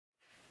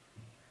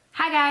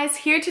Guys,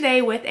 here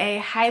today with a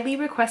highly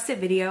requested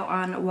video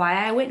on why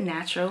I went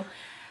natural,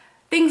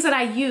 things that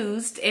I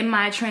used in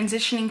my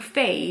transitioning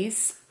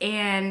phase,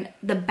 and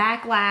the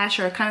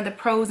backlash or kind of the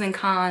pros and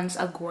cons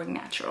of going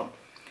natural.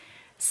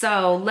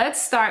 So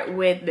let's start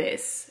with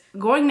this.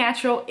 Going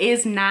natural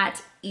is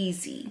not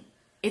easy.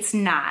 It's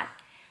not.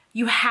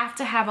 You have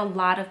to have a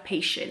lot of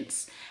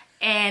patience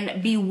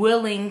and be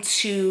willing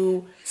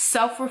to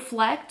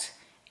self-reflect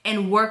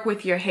and work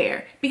with your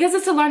hair, because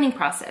it's a learning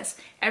process.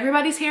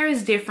 Everybody's hair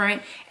is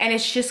different, and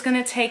it's just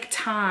gonna take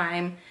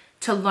time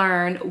to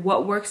learn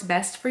what works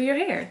best for your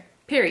hair,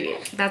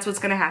 period. That's what's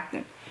gonna have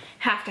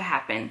to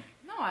happen.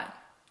 No,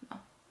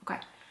 okay.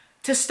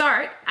 To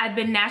start, I've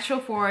been natural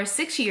for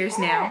 6 years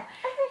now,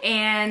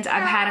 and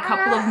I've had a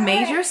couple of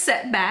major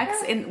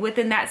setbacks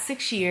within that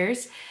 6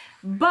 years.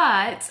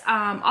 But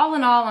all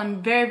in all,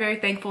 I'm very, very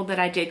thankful that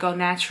I did go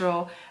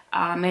natural,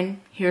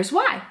 and here's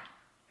why.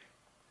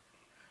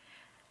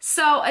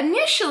 So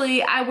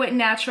initially, I went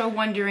natural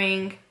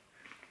wondering,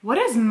 what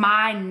does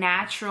my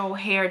natural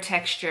hair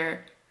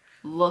texture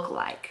look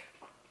like?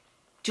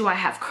 Do I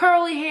have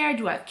curly hair?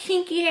 Do I have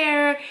kinky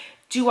hair?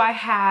 Do I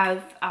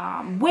have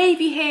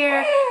wavy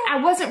hair? I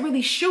wasn't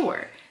really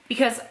sure,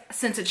 because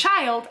since a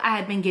child, I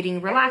had been getting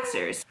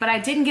relaxers, but I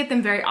didn't get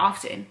them very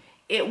often.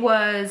 It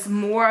was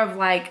more of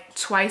like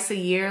twice a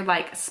year,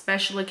 like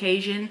special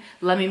occasion.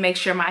 Let me make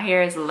sure my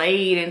hair is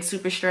laid and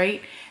super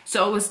straight.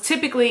 So it was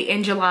typically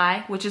in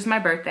July, which is my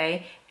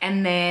birthday,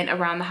 and then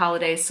around the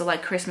holidays, so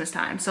like Christmas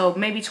time. So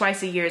maybe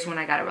twice a year is when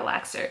I got a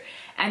relaxer.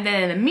 And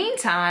then in the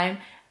meantime,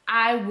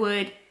 I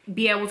would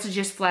be able to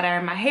just flat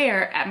iron my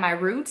hair at my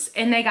roots,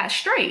 and they got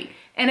straight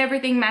and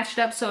everything matched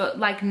up. So it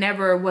like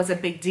never was a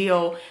big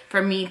deal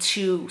for me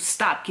to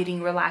stop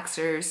getting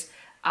relaxers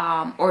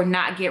or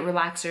not get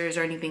relaxers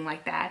or anything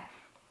like that.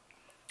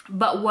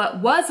 But what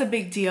was a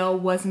big deal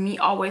was me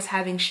always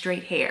having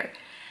straight hair.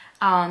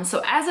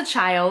 So as a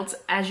child,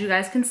 as you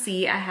guys can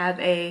see, I have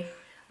a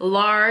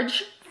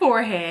large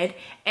forehead,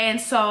 and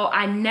so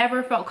I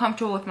never felt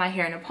comfortable with my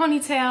hair in a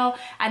ponytail.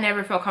 I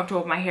never felt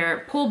comfortable with my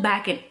hair pulled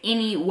back in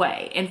any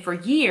way, and for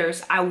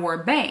years I wore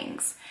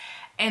bangs.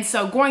 And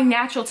so going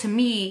natural to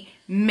me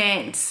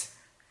meant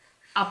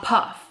a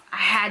puff.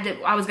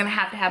 I was gonna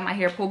have to have my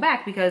hair pulled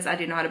back because I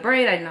didn't know how to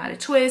braid, I didn't know how to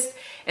twist,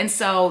 and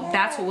so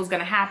that's what was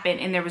gonna happen.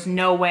 And there was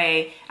no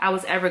way I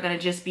was ever gonna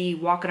just be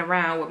walking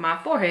around with my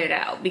forehead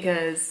out,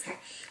 because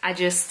I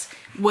just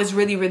was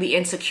really, really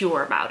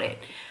insecure about it.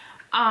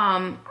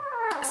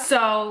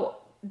 So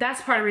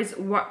that's part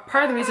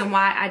of the reason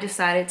why I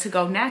decided to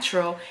go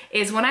natural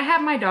is when I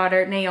had my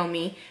daughter,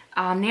 Naomi.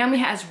 Naomi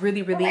has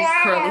really, really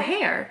curly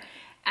hair,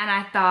 and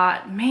I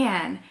thought,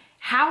 man,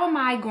 how am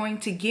I going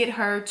to get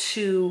her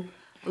to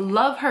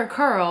love her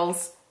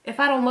curls if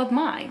I don't love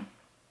mine?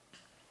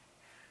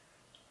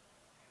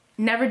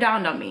 Never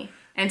dawned on me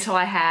until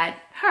I had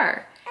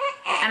her.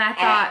 And I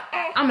thought,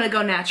 I'm gonna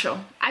go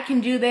natural. I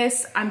can do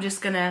this. I'm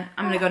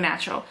gonna go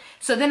natural.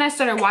 So then I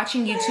started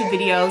watching YouTube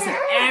videos, and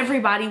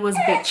everybody was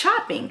big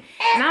chopping.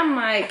 And I'm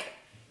like,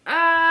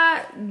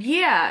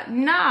 yeah,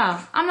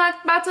 nah, I'm not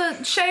about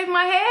to shave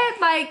my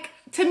head. Like,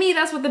 to me,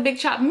 that's what the big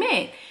chop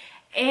meant.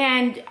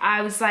 And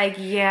I was like,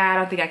 yeah, I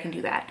don't think I can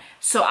do that.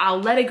 So I'll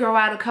let it grow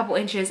out a couple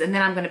inches, and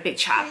then I'm gonna big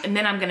chop, and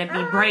then I'm gonna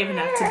be brave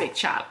enough to big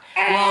chop.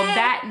 Well,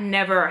 that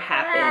never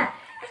happened.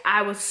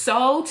 I was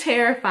so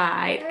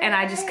terrified, and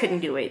I just couldn't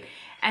do it.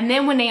 And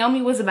then when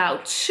Naomi was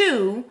about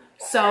 2,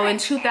 so in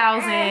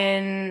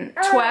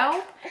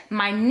 2012,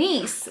 my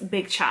niece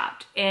big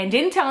chopped and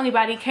didn't tell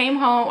anybody, came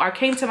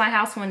to my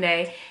house one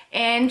day,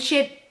 and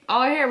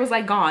all her hair was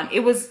like gone.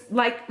 It was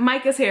like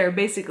Micah's hair,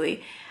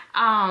 basically.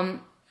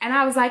 And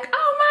I was like,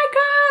 oh my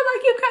God,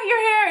 like, you cut your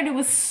hair. And it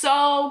was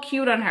so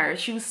cute on her.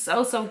 She was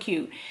so, so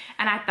cute.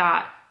 And I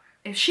thought,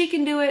 if she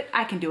can do it,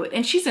 I can do it.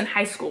 And she's in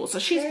high school, so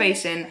she's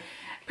facing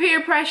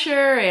peer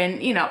pressure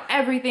and, you know,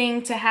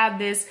 everything to have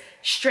this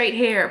straight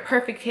hair,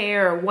 perfect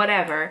hair, or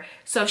whatever.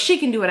 So if she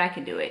can do it, I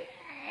can do it.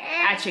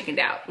 I chickened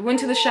out. Went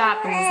to the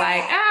shop and was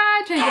like,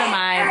 I changed my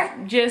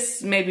mind.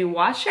 Just maybe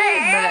wash it,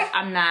 but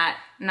I'm not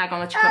gonna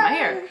let you cut my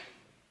hair.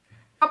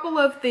 Couple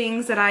of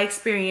things that I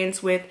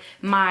experienced with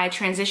my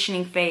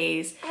transitioning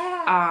phase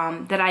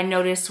that I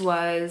noticed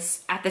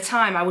was, at the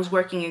time I was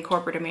working in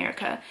corporate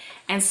America,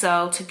 and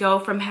so to go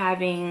from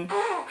having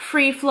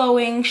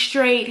free-flowing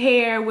straight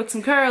hair with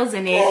some curls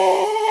in it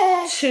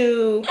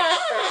to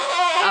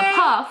a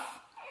puff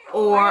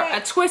or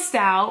a twist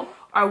out,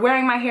 or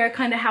wearing my hair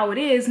kind of how it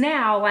is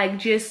now, like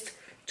just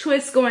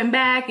twist going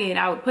back, and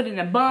I would put it in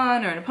a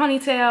bun or in a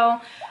ponytail.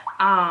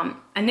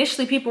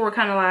 Initially people were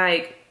kind of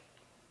like,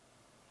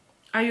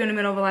 are you in the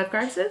middle of a life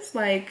crisis?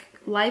 Like,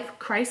 life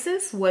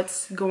crisis?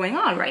 What's going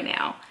on right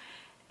now?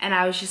 And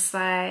I was just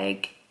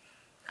like,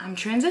 I'm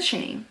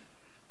transitioning.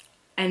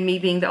 And me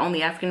being the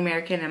only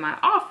African-American in my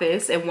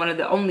office and one of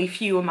the only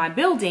few in my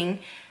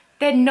building,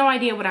 they had no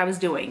idea what I was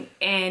doing.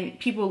 And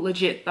people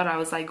legit thought I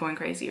was like going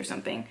crazy or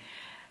something.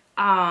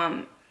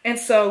 And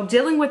so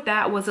dealing with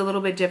that was a little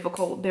bit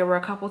difficult. There were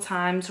a couple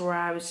times where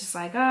I was just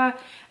like, I'm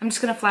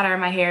just gonna flat iron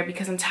my hair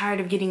because I'm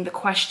tired of getting the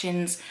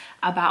questions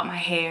about my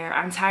hair.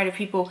 I'm tired of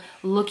people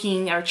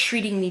looking or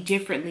treating me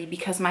differently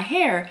because my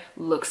hair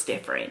looks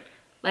different.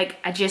 Like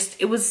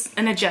it was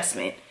an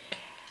adjustment.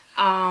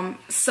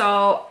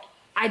 So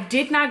I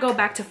did not go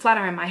back to flat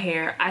iron my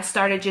hair. I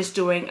started just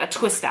doing a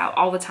twist out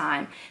all the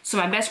time. So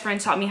my best friend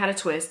taught me how to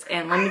twist.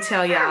 And let me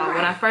tell y'all,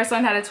 when I first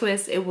learned how to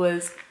twist, it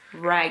was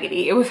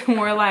raggedy. It was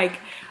more like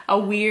a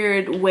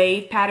weird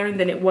wave pattern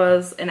than it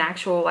was an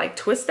actual like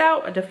twist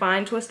out, a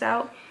defined twist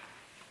out.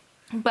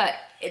 But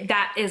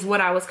that is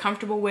what I was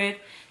comfortable with.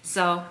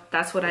 So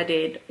that's what I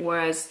did,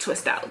 was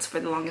twist outs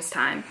for the longest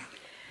time.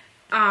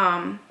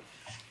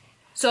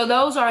 So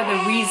those are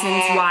the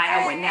reasons why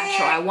I went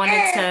natural. I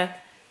wanted to,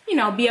 you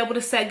know, be able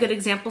to set good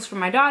examples for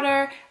my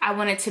daughter. I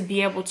wanted to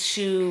be able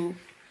to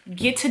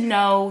get to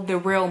know the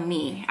real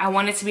me. I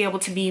wanted to be able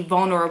to be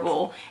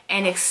vulnerable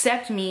and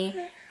accept me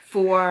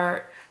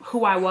for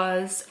who I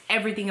was,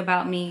 everything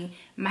about me,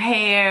 my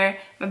hair,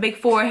 my big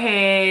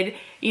forehead,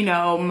 you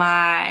know,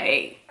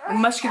 my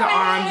muscular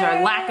arms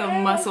or lack of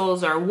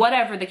muscles or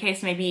whatever the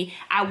case may be.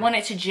 I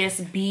wanted to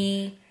just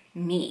be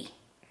me.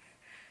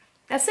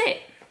 That's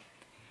it.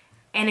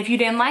 And if you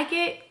didn't like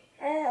it,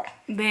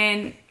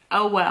 then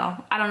oh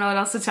well, I don't know what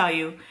else to tell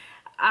you.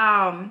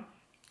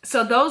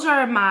 So those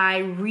are my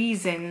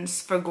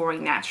reasons for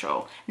going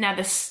natural. Now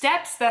the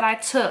steps that I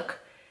took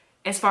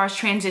as far as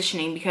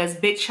transitioning, because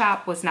big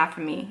chop was not for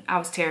me. I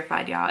was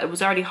terrified, y'all. It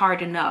was already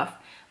hard enough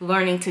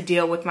learning to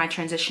deal with my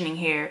transitioning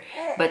hair,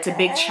 but to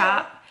big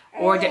chop,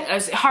 or it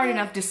was hard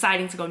enough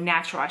deciding to go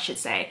natural, I should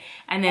say.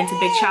 And then to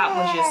big chop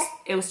was just,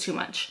 it was too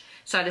much.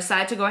 So I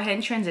decided to go ahead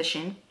and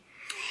transition.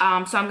 So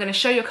I'm gonna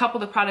show you a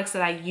couple of the products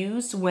that I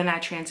used when I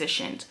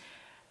transitioned.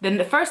 Then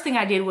the first thing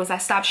I did was I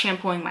stopped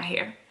shampooing my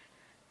hair.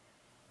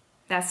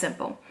 That's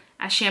simple.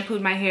 I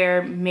shampooed my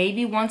hair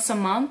maybe once a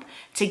month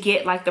to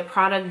get like the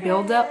product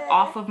buildup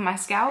off of my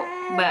scalp,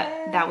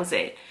 but that was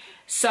it.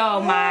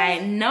 So my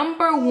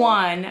number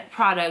one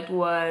product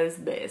was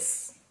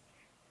this.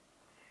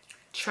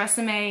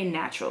 Tresemme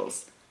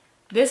Naturals.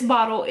 This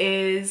bottle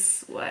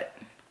is, what,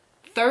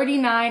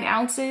 39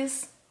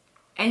 ounces?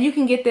 And you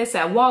can get this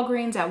at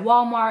Walgreens, at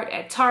Walmart,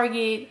 at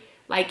Target,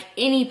 like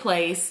any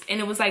place, and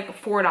it was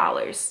like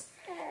 $4.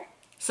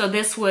 So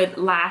this would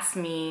last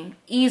me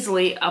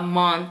easily a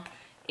month,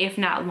 if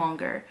not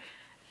longer.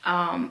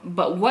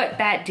 But what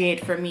that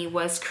did for me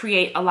was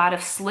create a lot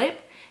of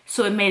slip,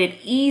 so it made it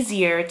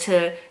easier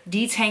to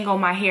detangle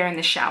my hair in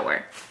the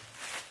shower.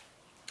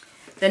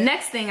 The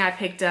next thing I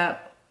picked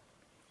up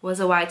was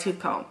a wide tooth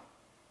comb.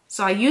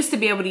 So I used to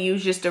be able to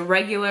use just a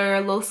regular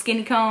little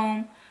skinny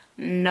comb.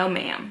 No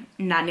ma'am,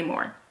 not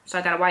anymore. So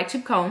I got a wide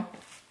tooth comb.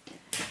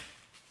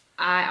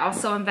 I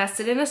also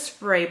invested in a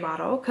spray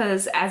bottle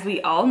because, as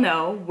we all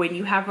know, when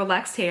you have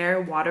relaxed hair,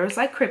 water is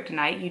like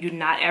kryptonite. You do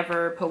not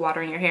ever put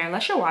water in your hair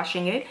unless you're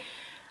washing it.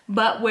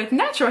 But with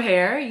natural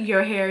hair,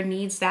 your hair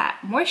needs that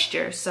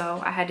moisture,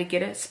 so I had to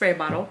get a spray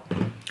bottle.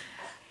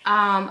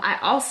 I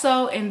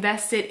also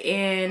invested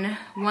in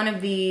one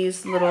of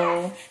these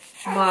little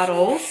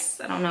bottles.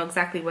 I don't know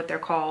exactly what they're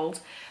called,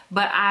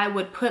 but I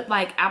would put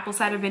like apple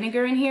cider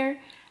vinegar in here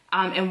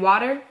and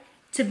water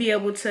to be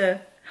able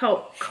to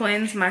help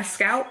cleanse my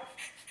scalp.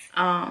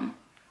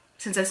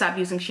 Since I stopped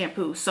using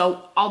shampoo.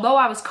 So although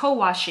I was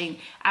co-washing,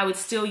 I would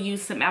still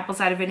use some apple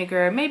cider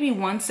vinegar maybe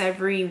once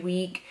every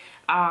week,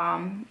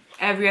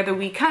 every other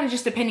week, kind of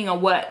just depending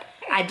on what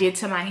I did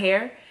to my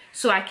hair,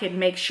 so I could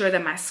make sure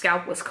that my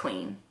scalp was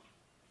clean.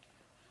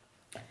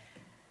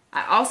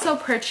 I also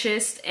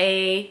purchased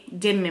a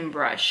Denman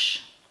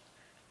brush,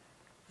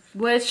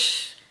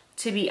 which,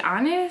 to be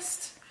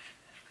honest,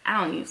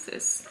 I don't use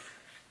this.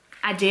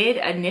 I did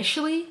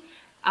initially,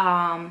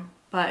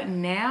 but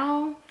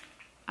now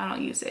I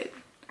don't use it.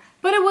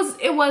 But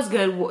it was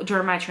good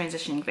during my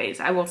transitioning phase.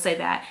 I will say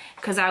that,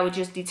 because I would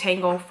just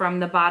detangle from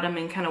the bottom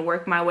and kind of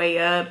work my way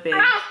up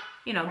and,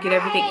 you know, get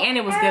everything. And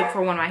it was good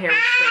for when my hair was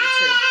straight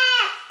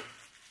too.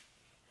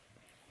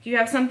 Do you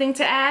have something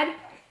to add?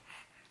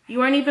 You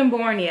weren't even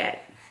born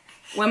yet.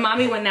 When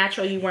mommy went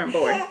natural, you weren't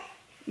born.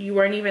 You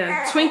weren't even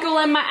a twinkle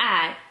in my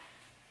eye.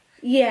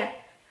 Yeah.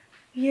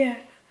 Yeah.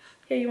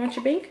 Here, you want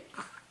your bink?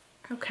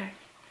 Okay.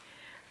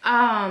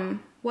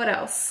 What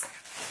else?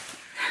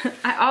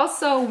 I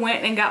also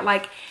went and got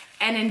like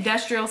an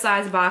industrial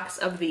size box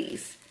of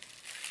these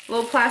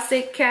little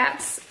plastic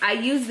caps. I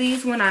use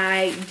these when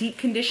I deep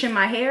condition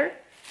my hair,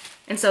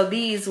 and so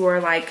these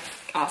were like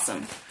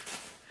awesome.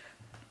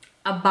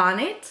 A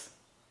bonnet,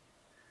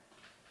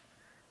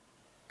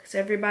 because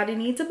everybody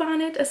needs a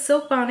bonnet. A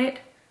silk bonnet.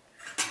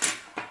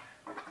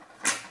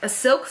 A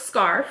silk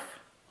scarf,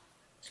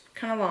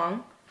 kind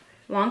of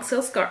long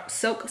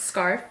silk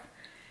scarf.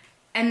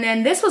 And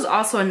then this was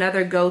also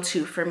another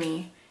go-to for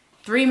me.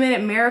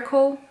 3-Minute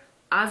Miracle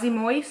Aussie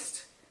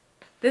Moist.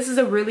 This is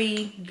a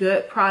really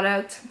good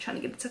product. I'm trying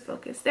to get it to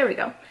focus. There we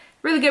go.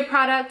 Really good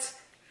product.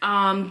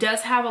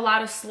 Does have a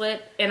lot of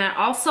slip. And I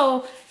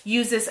also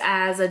use this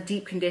as a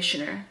deep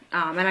conditioner.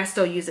 And I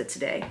still use it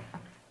today.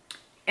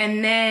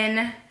 And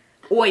then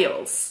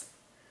oils.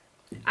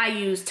 I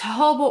use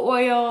jojoba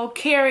oil,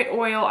 carrot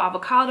oil,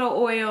 avocado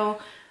oil,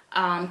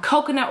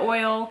 coconut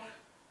oil,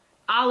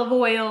 olive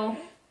oil,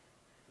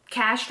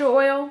 castor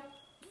oil.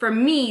 For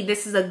me,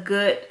 this is a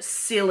good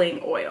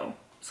sealing oil,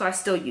 so I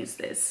still use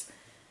this.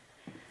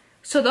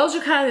 So those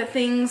are kind of the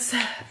things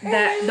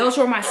those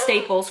were my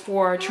staples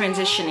for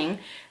transitioning.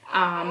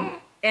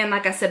 And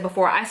like I said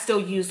before, I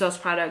still use those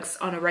products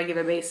on a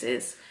regular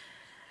basis.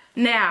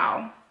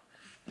 Now,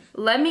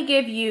 let me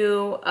give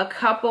you a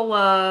couple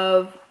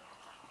of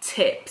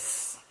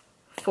tips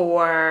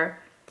for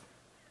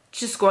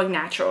just going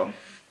natural.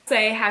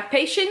 Say, have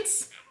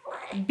patience,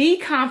 be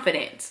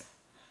confident,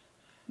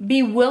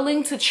 be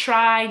willing to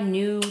try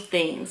new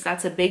things.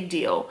 That's a big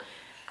deal.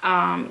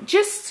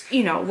 Just,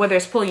 you know, whether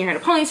it's pulling your hair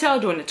in a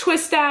ponytail, doing a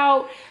twist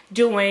out,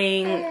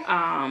 doing,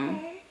 I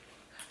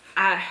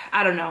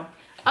don't know,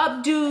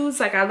 updos.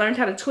 Like I learned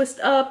how to twist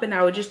up and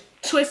I would just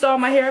twist all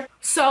my hair.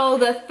 So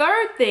the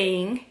third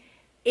thing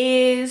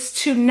is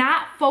to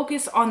not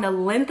focus on the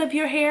length of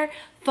your hair,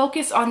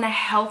 focus on the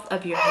health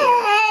of your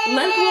hair.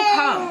 Length will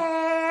come.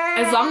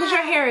 As long as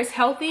your hair is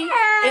healthy,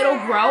 it'll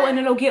grow and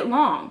it'll get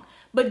long.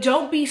 But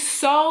don't be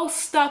so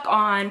stuck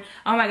on,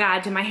 oh my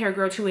God, did my hair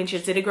grow 2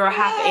 inches? Did it grow a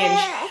 ½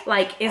 inch?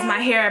 Like, is my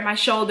hair at my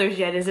shoulders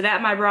yet? Is it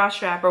at my bra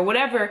strap? Or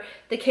whatever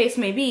the case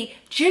may be.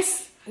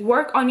 Just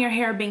work on your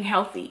hair being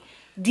healthy.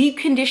 Deep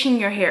condition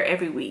your hair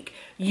every week.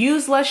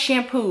 Use less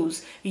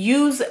shampoos.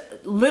 Use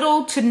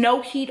little to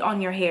no heat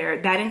on your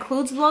hair. That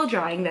includes blow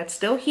drying. That's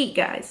still heat,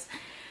 guys.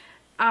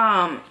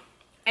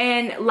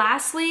 And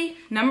lastly,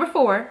 number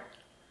four,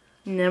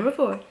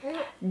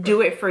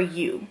 do it for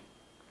you.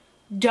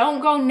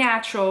 Don't go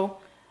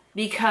natural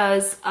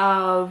because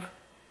of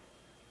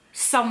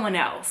someone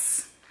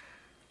else.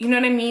 You know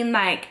what I mean?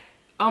 Like,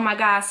 oh my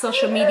God,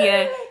 social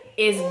media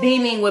is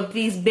beaming with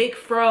these big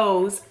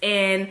fros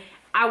and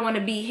I want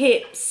to be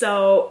hip,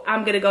 so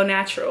I'm going to go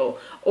natural.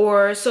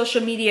 Or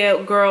social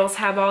media girls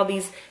have all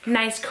these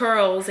nice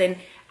curls and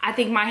I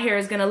think my hair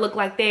is going to look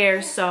like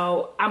theirs,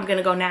 so I'm going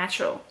to go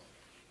natural.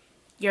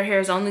 Your hair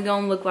is only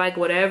going to look like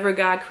whatever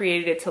God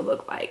created it to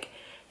look like.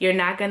 You're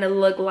not going to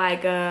look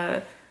like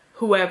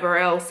whoever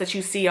else that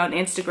you see on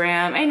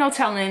Instagram. Ain't no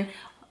telling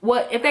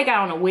what if they got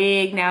on a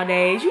wig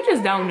nowadays. You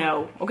just don't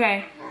know,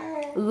 okay?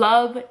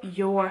 Love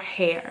your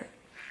hair.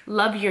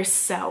 Love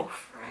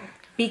yourself.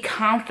 Be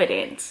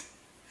confident.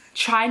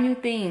 Try new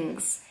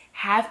things.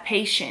 Have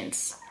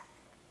patience.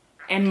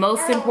 And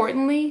most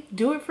importantly,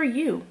 do it for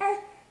you.